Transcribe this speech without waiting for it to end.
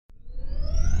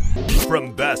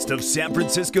From Best of San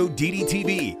Francisco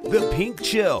DDTV, The Pink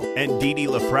Chill, and Didi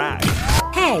LaFrac.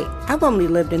 Hey, I've only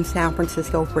lived in San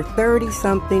Francisco for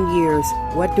 30-something years.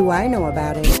 What do I know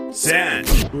about it? San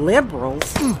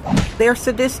Liberals? They're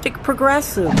sadistic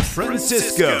progressives.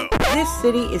 Francisco. This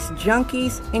city is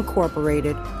Junkies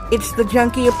Incorporated. It's the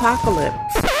junkie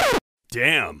apocalypse.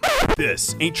 Damn,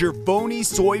 this ain't your phony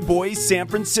soy boy San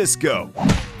Francisco.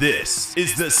 This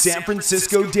is the San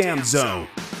Francisco Dam Zone.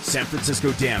 San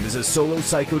Francisco Dam is a solo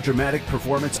psychodramatic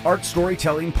performance art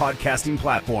storytelling podcasting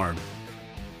platform.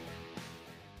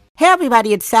 Hey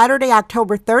everybody, it's Saturday,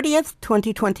 October 30th,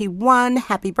 2021.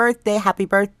 Happy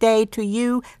birthday to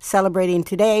you celebrating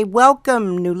today.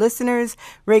 Welcome, new listeners,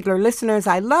 regular listeners.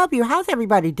 I love you. How's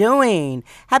everybody doing?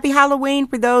 Happy Halloween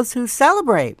for those who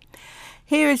celebrate.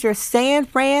 Here's your San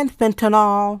Fran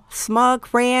fentanyl, smug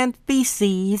Fran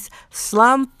feces,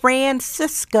 slum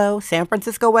Francisco, San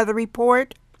Francisco weather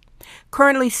report.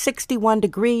 Currently 61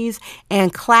 degrees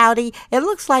and cloudy. It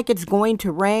looks like it's going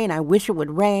to rain. I wish it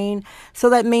would rain. So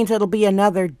that means it'll be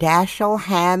another Dashiell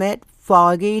Hammett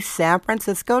foggy San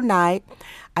Francisco night.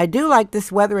 I do like this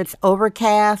weather. It's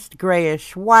overcast,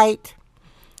 grayish white.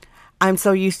 I'm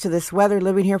so used to this weather,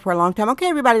 living here for a long time. Okay,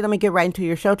 everybody, let me get right into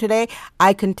your show today.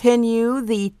 I continue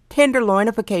the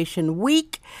Tenderloinification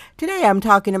Week. Today I'm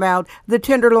talking about the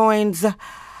Tenderloin's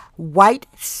white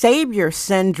savior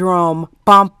syndrome.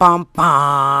 Bum, bum,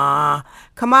 bum.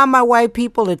 Come on, my white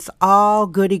people. It's all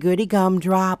goody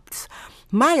gumdrops.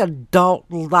 My adult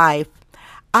life,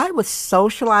 I was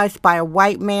socialized by a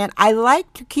white man. I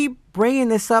like to keep bringing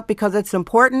this up because it's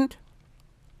important.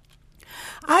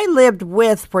 I lived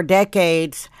with, for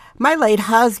decades, my late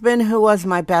husband, who was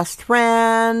my best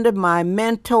friend, my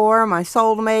mentor, my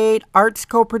soulmate, arts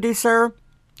co-producer.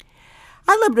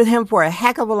 I lived with him for a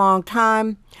heck of a long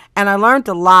time, and I learned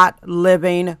a lot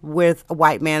living with a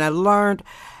white man. I learned,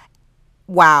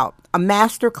 a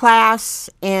master class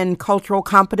in cultural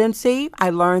competency. I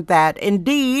learned that,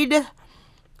 indeed,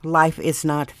 life is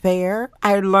not fair.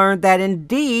 I learned that,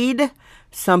 indeed,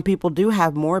 some people do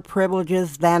have more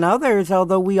privileges than others,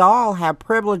 although we all have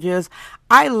privileges.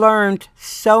 I learned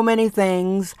so many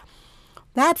things.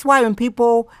 That's why when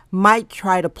people might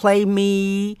try to play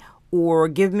me or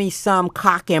give me some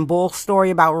cock and bull story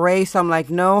about race, I'm like,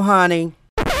 no, honey.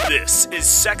 This is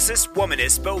sexist,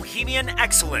 womanist, bohemian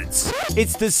excellence.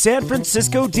 It's the San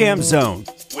Francisco Dam Zone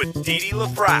with Didi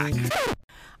LaFrac.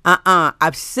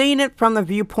 I've seen it from the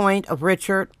viewpoint of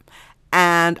Richard,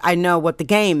 and I know what the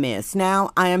game is.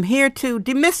 Now, I am here to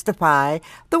demystify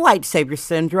the white savior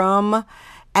syndrome.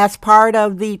 As part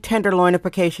of the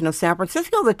Tenderloinification of San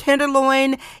Francisco, the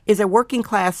Tenderloin is a working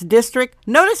class district.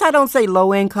 Notice I don't say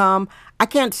low income. I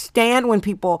can't stand when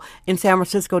people in San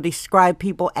Francisco describe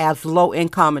people as low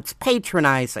income. It's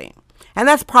patronizing. And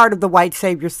that's part of the white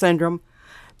savior syndrome.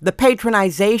 The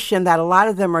patronization that a lot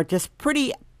of them are just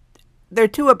they're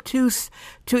too obtuse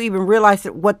to even realize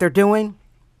what they're doing.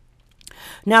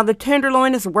 Now, the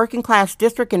Tenderloin is a working class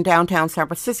district in downtown San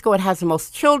Francisco. It has the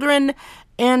most children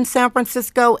in San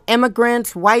Francisco,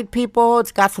 immigrants, white people.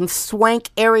 It's got some swank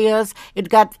areas. It's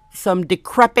got some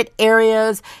decrepit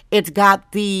areas. It's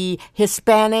got the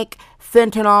Hispanic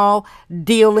fentanyl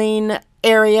dealing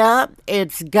area.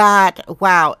 It's got,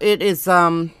 it is,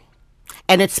 and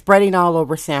it's spreading all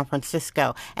over San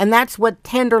Francisco. And that's what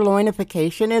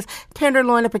Tenderloinification is.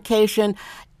 Tenderloinification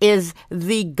is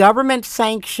the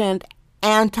government-sanctioned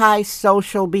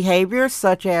antisocial behaviors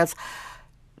such as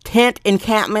tent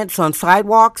encampments on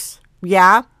sidewalks,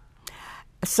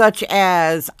 such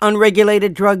as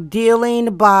unregulated drug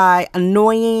dealing by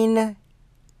annoying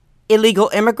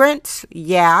illegal immigrants,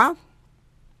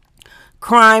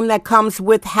 crime that comes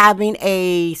with having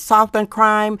a soft on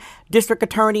crime district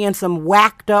attorney and some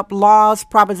whacked up laws,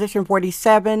 Proposition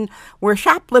 47, where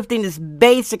shoplifting is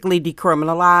basically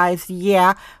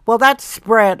decriminalized. Well, that's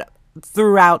spread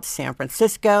throughout San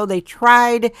Francisco. They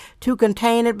tried to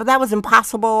contain it, but that was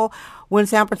impossible when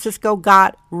San Francisco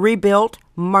got rebuilt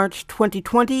March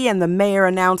 2020 and the mayor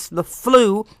announced the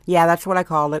flu, that's what I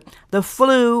call it, the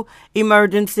flu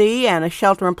emergency and a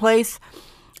shelter in place,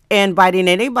 inviting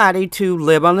anybody to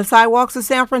live on the sidewalks of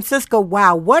San Francisco.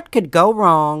 Wow, what could go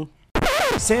wrong?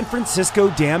 San Francisco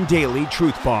Dam Daily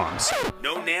Truth Bombs.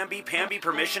 No namby-pamby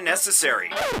permission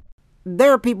necessary.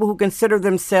 There are people who consider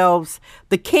themselves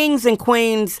the kings and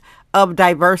queens of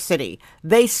diversity.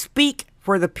 They speak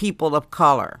for the people of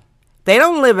color. They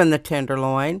don't live in the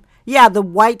Tenderloin. The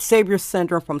white savior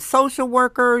syndrome, from social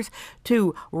workers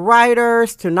to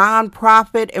writers to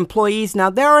nonprofit employees.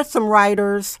 Now, there are some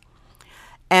writers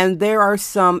And there are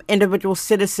some individual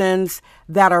citizens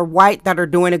that are white that are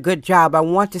doing a good job. I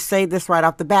want to say this right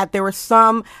off the bat. There are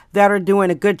some that are doing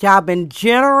a good job. In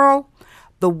general,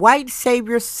 the white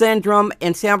savior syndrome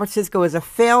in San Francisco is a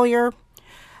failure.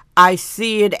 I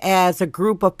see it as a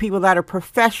group of people that are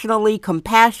professionally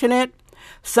compassionate.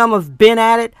 Some have been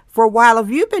at it for a while. If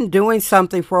you've been doing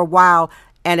something for a while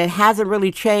and it hasn't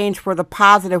really changed for the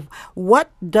positive, what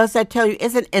does that tell you?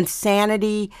 Isn't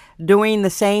insanity doing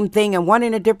the same thing and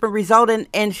wanting a different result? And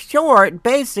in short,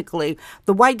 basically,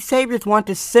 the white saviors want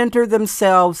to center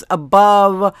themselves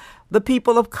above the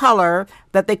people of color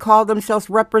that they call themselves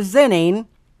representing.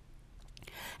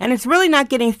 And it's really not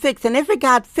getting fixed. And if it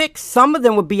got fixed, some of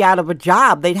them would be out of a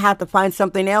job. They'd have to find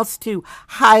something else to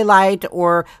highlight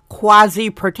or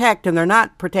quasi-protect, and they're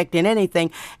not protecting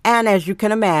anything. And as you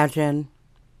can imagine,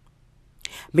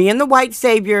 me and the white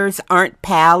saviors aren't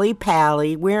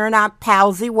pally-pally. We're not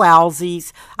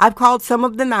palsy-walsies. I've called some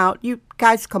of them out. You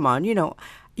guys, come on, you know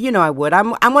I would.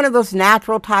 I'm one of those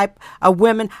natural type of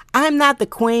women. I'm not the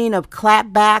queen of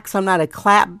clapbacks. I'm not a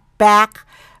clapback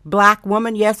black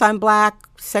woman. Yes, I'm black,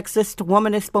 sexist,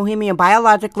 womanist, bohemian,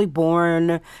 biologically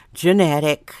born,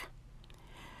 genetic,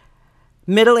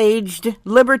 middle-aged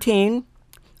libertine.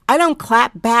 I don't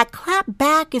clap back. Clap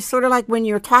back is sort of like when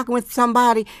you're talking with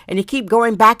somebody and you keep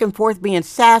going back and forth, being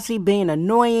sassy, being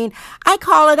annoying. I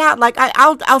call it out. Like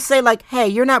I'll say like, hey,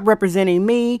 you're not representing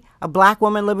me, a black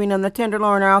woman living in the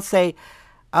Tenderloin. Or I'll say,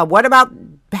 what about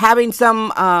having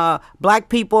some black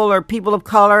people or people of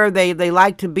color? They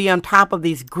like to be on top of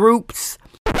these groups.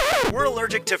 We're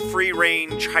allergic to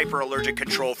free-range, hyper-allergic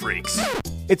control freaks.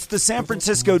 It's the San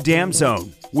Francisco Dam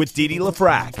Zone with Dee Dee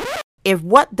LaFrac. If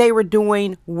what they were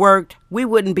doing worked, we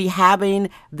wouldn't be having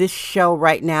this show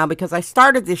right now, because I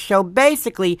started this show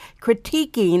basically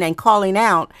critiquing and calling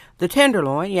out the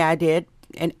Tenderloin. Yeah, I did,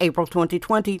 in April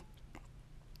 2020.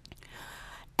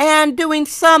 And doing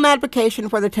some advocacy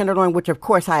for the Tenderloin, which of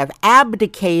course I have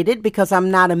abdicated because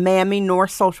I'm not a mammy nor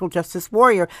social justice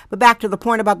warrior. But back to the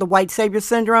point about the white savior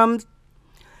syndrome.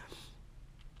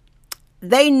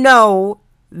 They know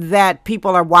that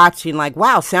people are watching like,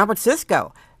 wow, San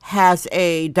Francisco has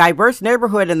a diverse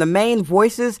neighborhood and the main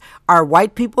voices are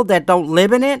white people that don't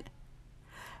live in it.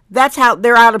 That's how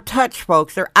they're out of touch,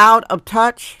 folks. They're out of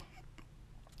touch.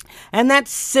 And that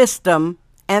system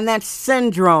and that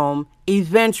syndrome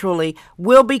eventually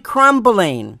will be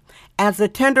crumbling as the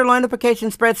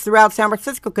Tenderloinification spreads throughout San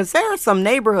Francisco, because there are some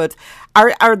neighborhoods.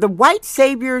 Are the white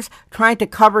saviors trying to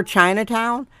cover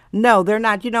Chinatown? No, they're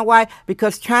not. You know why?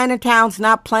 Because Chinatown's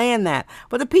not playing that.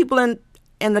 But the people in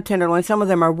the Tenderloin, some of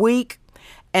them are weak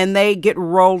and they get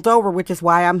rolled over, which is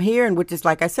why I'm here, and which is,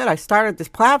 like I said, I started this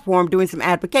platform doing some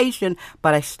advocacy,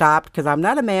 but I stopped because I'm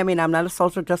not a mammy and I'm not a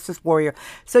social justice warrior.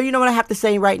 So you know what I have to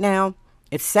say right now?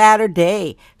 It's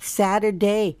Saturday.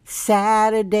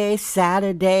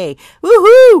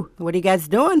 Woohoo! What are you guys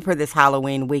doing for this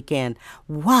Halloween weekend?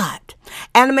 What?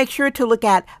 And make sure to look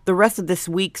at the rest of this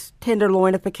week's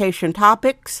Tenderloinification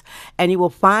topics, and you will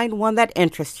find one that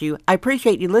interests you. I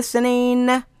appreciate you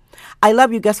listening. I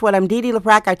love you. Guess what? I'm Dee Dee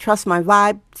LaFrac. I trust my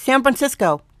vibe. San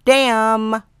Francisco.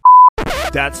 Damn.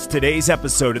 That's today's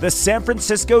episode of the San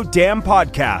Francisco Dam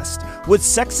Podcast with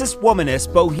sexist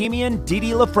womanist bohemian Dee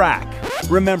Dee LaFrac.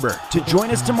 Remember to join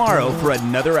us tomorrow for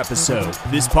another episode.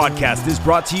 This podcast is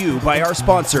brought to you by our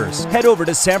sponsors. Head over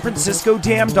to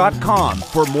sanfranciscodam.com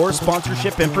for more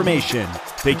sponsorship information.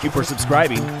 Thank you for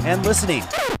subscribing and listening.